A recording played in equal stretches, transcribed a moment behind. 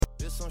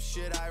some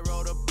shit I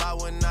wrote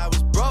about when I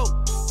was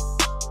broke.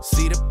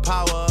 See, the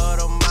power of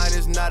the mind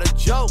is not a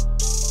joke.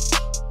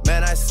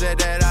 Man, I said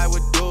that I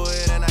would do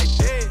it and I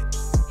did.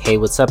 Hey,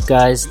 what's up,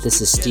 guys?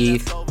 This is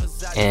Steve,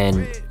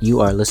 and you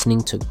are listening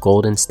to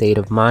Golden State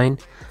of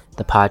Mind,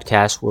 the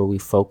podcast where we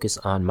focus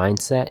on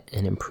mindset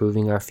and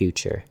improving our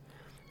future.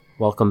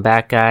 Welcome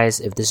back, guys.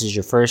 If this is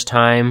your first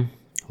time,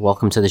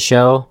 welcome to the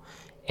show.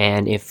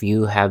 And if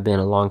you have been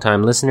a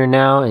long-time listener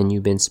now and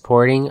you've been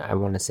supporting, I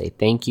want to say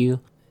thank you.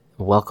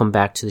 Welcome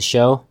back to the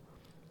show.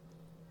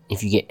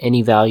 If you get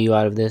any value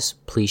out of this,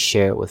 please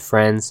share it with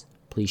friends.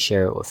 Please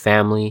share it with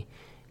family.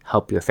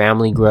 Help your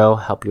family grow,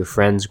 help your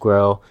friends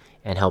grow,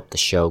 and help the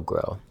show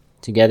grow.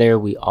 Together,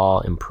 we all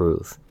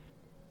improve.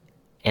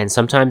 And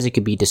sometimes it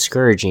could be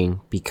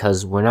discouraging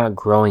because we're not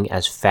growing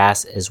as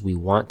fast as we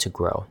want to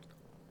grow.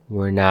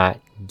 We're not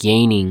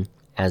gaining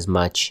as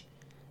much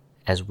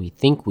as we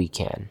think we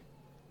can.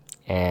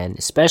 And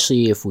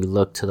especially if we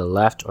look to the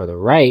left or the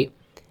right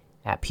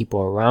at people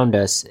around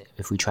us,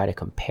 if we try to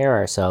compare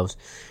ourselves,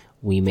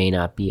 we may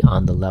not be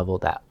on the level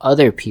that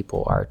other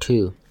people are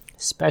too.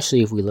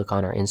 Especially if we look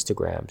on our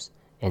Instagrams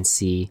and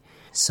see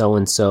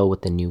so-and-so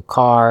with a new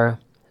car,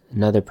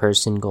 another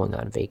person going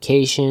on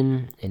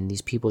vacation, and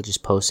these people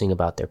just posting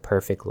about their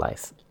perfect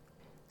life.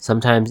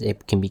 Sometimes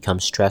it can become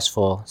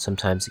stressful,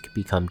 sometimes it can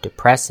become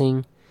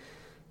depressing,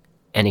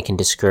 and it can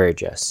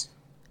discourage us.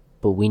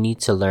 But we need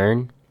to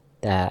learn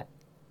that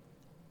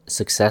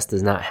success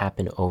does not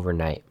happen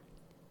overnight.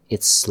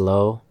 It's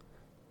slow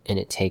and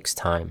it takes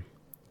time.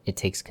 It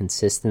takes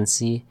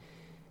consistency,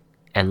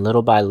 and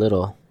little by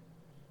little,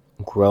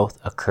 growth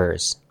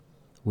occurs.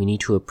 We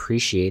need to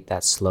appreciate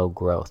that slow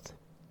growth.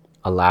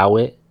 Allow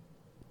it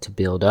to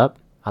build up,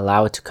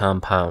 allow it to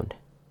compound.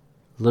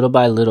 Little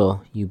by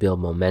little, you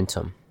build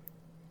momentum.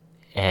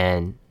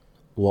 And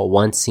what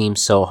once seemed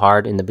so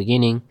hard in the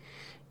beginning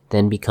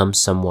then becomes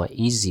somewhat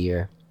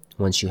easier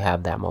once you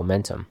have that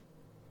momentum.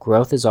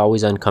 Growth is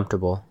always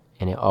uncomfortable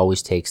and it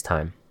always takes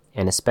time.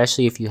 And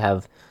especially if you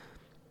have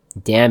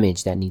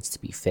damage that needs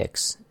to be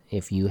fixed,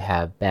 if you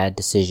have bad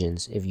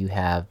decisions, if you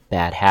have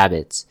bad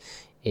habits,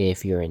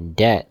 if you're in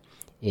debt,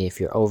 if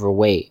you're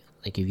overweight,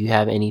 like if you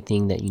have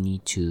anything that you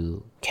need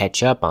to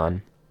catch up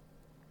on,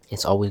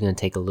 it's always going to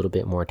take a little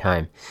bit more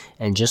time.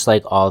 And just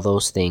like all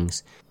those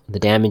things, the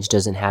damage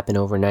doesn't happen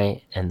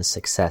overnight and the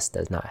success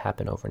does not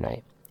happen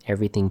overnight.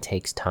 Everything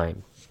takes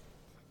time.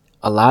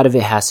 A lot of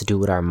it has to do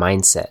with our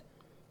mindset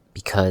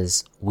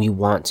because we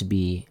want to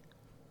be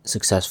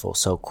successful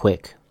so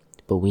quick,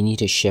 but we need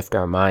to shift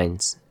our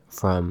minds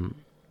from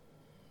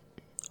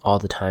all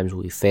the times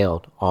we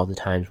failed, all the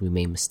times we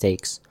made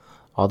mistakes,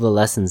 all the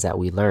lessons that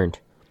we learned,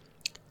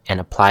 and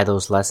apply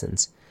those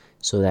lessons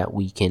so that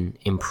we can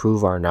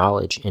improve our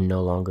knowledge and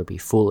no longer be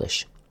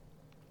foolish.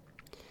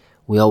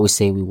 We always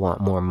say we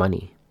want more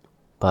money,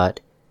 but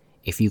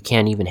if you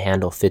can't even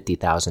handle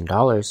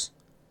 $50,000,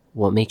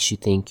 what makes you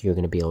think you're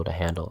going to be able to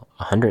handle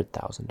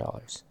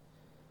 $100,000?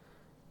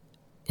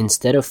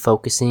 Instead of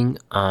focusing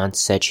on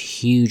such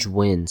huge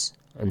wins,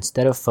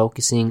 instead of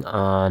focusing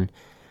on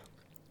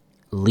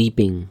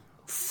leaping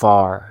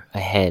far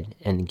ahead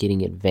and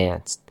getting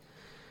advanced,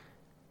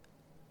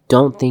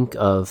 don't think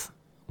of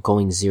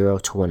going 0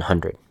 to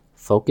 100.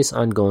 Focus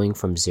on going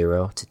from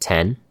 0 to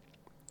 10,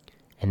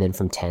 and then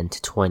from 10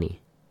 to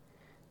 20,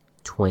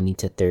 20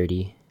 to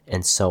 30,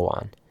 and so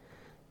on.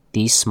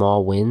 These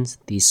small wins,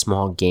 these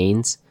small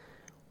gains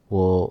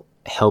will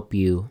help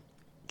you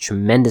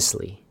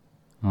tremendously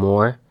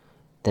more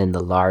than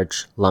the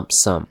large lump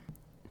sum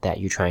that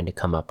you're trying to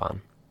come up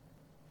on.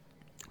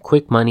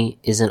 Quick money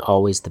isn't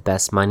always the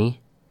best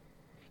money.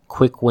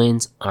 Quick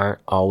wins aren't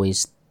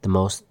always the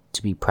most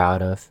to be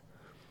proud of.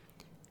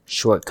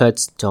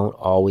 Shortcuts don't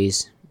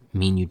always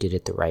mean you did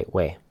it the right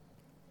way.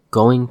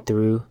 Going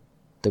through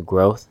the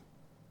growth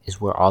is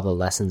where all the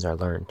lessons are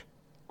learned.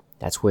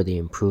 That's where the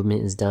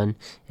improvement is done,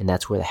 and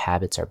that's where the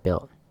habits are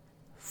built.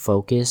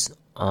 Focus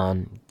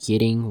on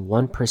getting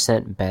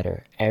 1%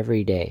 better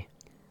every day.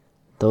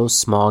 Those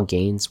small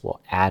gains will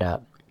add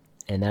up,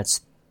 and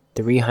that's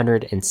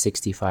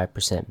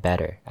 365%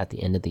 better at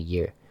the end of the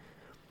year.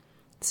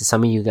 So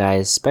some of you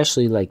guys,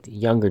 especially like the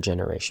younger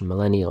generation,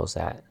 millennials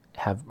that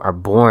are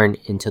born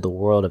into the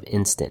world of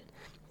instant.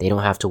 They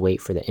don't have to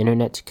wait for the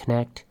internet to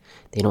connect.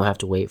 They don't have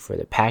to wait for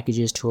the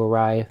packages to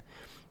arrive.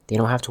 They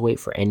don't have to wait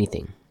for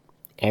anything.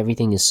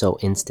 Everything is so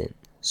instant,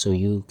 so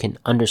you can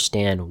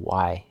understand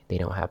why they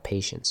don't have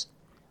patience.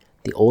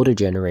 The older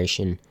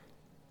generation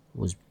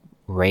was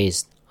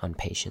raised on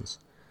patience.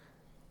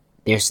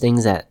 There's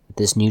things that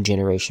this new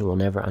generation will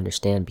never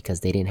understand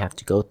because they didn't have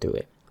to go through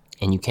it.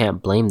 And you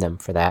can't blame them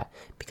for that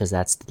because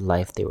that's the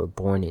life they were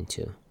born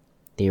into.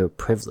 They were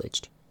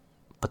privileged.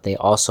 But they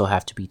also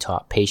have to be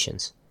taught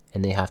patience.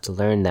 And they have to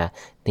learn that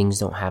things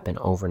don't happen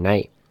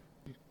overnight.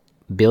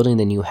 Building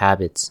the new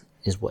habits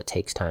is what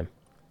takes time.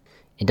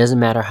 It doesn't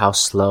matter how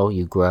slow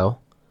you grow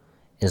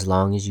as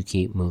long as you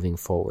keep moving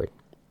forward.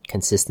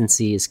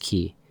 Consistency is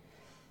key.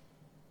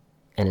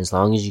 And as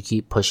long as you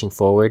keep pushing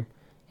forward,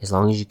 as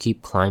long as you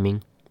keep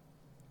climbing,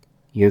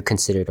 you're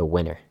considered a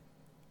winner.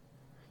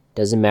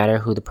 Doesn't matter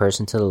who the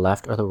person to the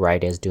left or the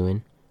right is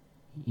doing.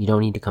 You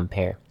don't need to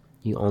compare.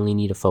 You only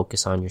need to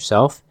focus on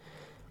yourself.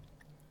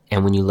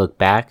 And when you look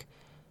back,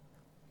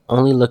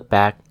 only look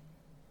back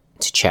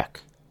to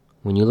check.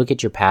 When you look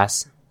at your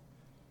past,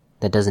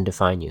 that doesn't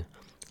define you.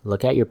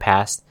 Look at your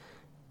past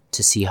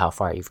to see how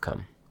far you've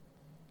come.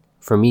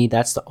 For me,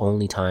 that's the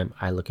only time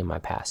I look at my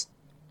past.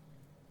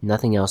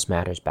 Nothing else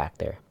matters back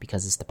there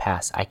because it's the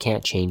past. I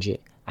can't change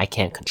it. I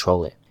can't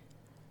control it.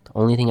 The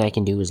only thing I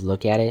can do is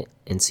look at it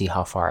and see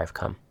how far I've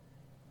come.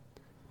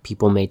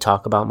 People may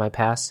talk about my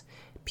past.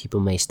 People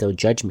may still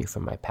judge me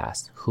from my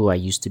past. Who I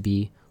used to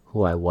be,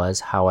 who I was,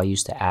 how I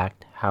used to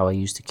act, how I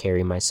used to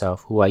carry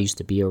myself, who I used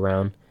to be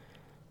around.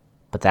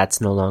 But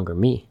that's no longer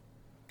me.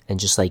 And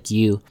just like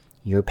you,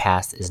 your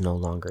past is no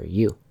longer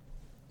you.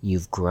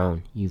 You've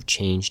grown, you've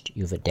changed,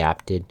 you've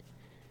adapted.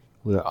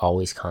 We are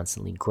always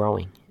constantly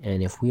growing.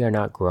 And if we are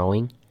not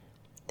growing,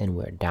 then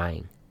we're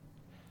dying.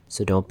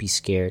 So don't be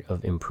scared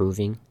of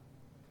improving.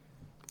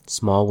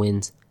 Small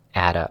wins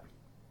add up.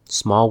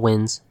 Small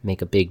wins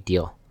make a big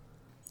deal.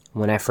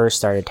 When I first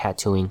started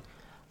tattooing,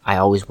 I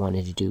always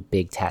wanted to do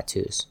big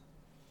tattoos.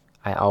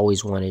 I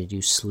always wanted to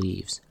do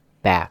sleeves,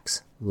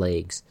 backs,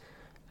 legs.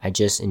 I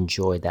just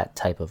enjoyed that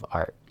type of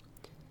art.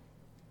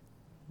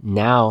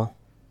 Now,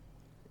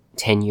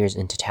 10 years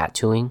into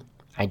tattooing,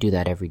 I do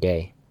that every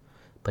day.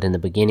 But in the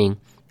beginning,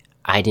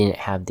 I didn't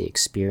have the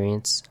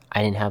experience.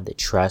 I didn't have the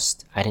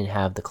trust. I didn't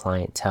have the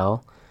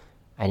clientele.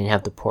 I didn't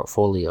have the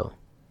portfolio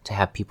to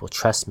have people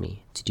trust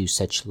me to do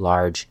such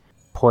large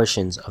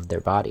portions of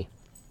their body.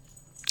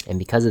 And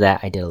because of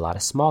that, I did a lot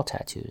of small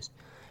tattoos.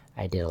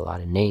 I did a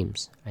lot of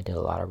names. I did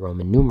a lot of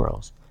Roman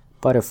numerals,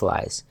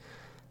 butterflies,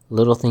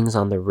 little things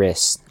on the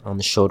wrist, on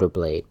the shoulder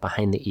blade,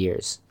 behind the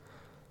ears.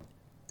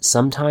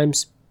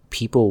 Sometimes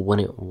people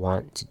wouldn't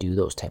want to do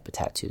those type of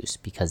tattoos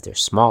because they're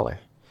smaller.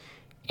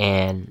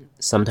 And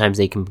sometimes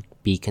they can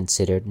be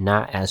considered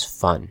not as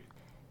fun.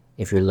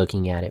 If you're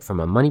looking at it from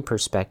a money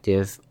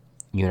perspective,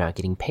 you're not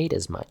getting paid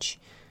as much.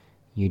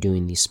 You're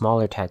doing these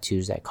smaller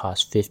tattoos that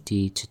cost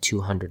 $50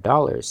 to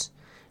 $200,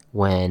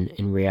 when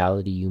in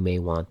reality you may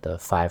want the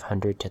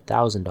 $500 to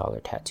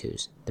 $1,000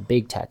 tattoos, the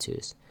big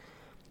tattoos.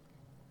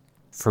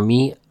 For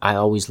me, I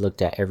always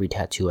looked at every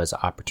tattoo as an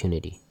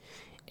opportunity.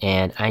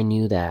 And I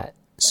knew that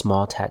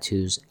small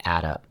tattoos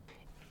add up.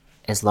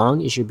 As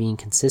long as you're being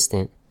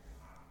consistent,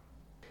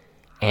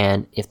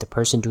 and if the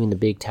person doing the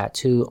big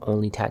tattoo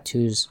only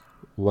tattoos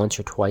once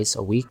or twice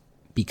a week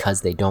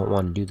because they don't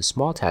want to do the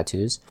small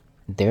tattoos,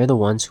 they're the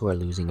ones who are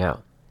losing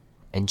out.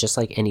 And just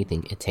like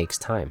anything, it takes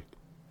time.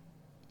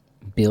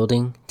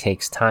 Building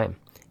takes time,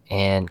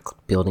 and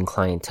building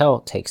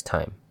clientele takes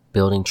time.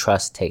 Building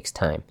trust takes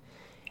time.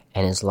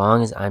 And as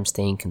long as I'm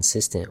staying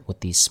consistent with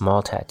these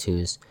small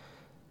tattoos,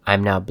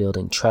 I'm now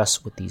building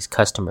trust with these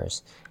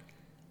customers.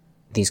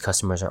 These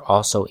customers are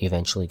also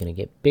eventually going to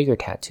get bigger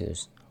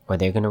tattoos, or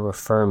they're going to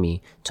refer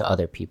me to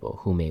other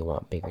people who may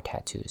want bigger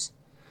tattoos.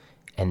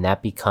 And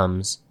that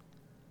becomes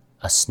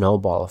a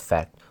snowball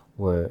effect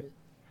where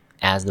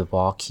as the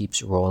ball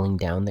keeps rolling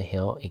down the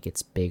hill, it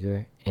gets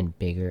bigger and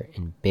bigger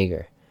and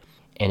bigger.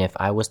 And if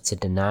I was to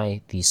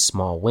deny these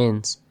small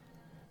wins,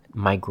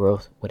 my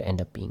growth would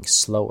end up being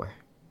slower.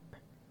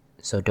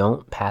 So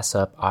don't pass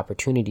up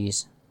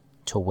opportunities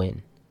to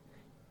win.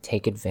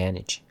 Take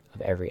advantage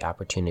of every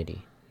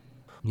opportunity.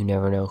 You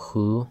never know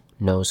who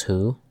knows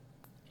who,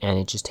 and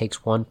it just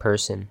takes one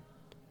person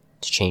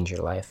to change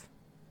your life.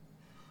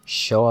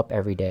 Show up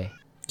every day,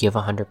 give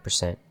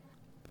 100%,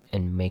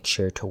 and make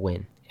sure to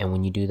win. And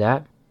when you do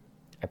that,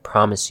 I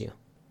promise you,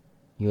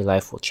 your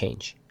life will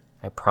change.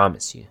 I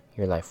promise you,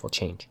 your life will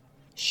change.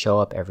 Show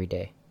up every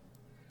day.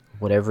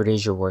 Whatever it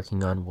is you're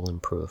working on will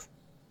improve.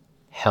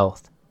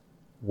 Health,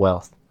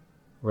 wealth,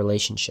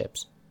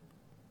 relationships,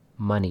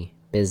 money,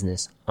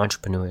 business,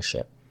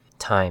 entrepreneurship,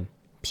 time,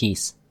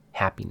 peace,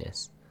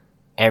 happiness,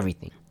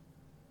 everything.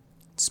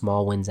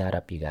 Small wins add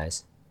up, you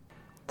guys.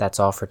 That's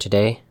all for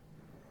today.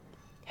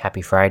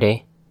 Happy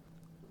Friday.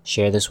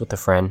 Share this with a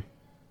friend.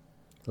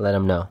 Let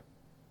them know.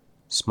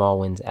 Small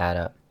wins add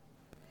up.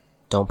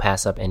 Don't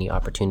pass up any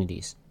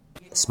opportunities.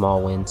 The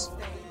small wins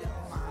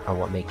are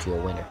what make you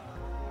a winner.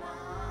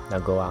 Now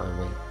go out and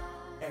win.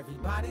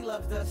 Everybody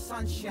loves the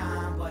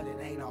sunshine, but it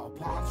ain't all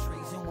palm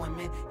trees and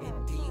women.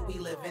 Indeed, we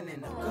living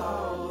in the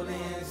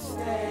Golden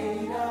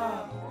State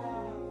of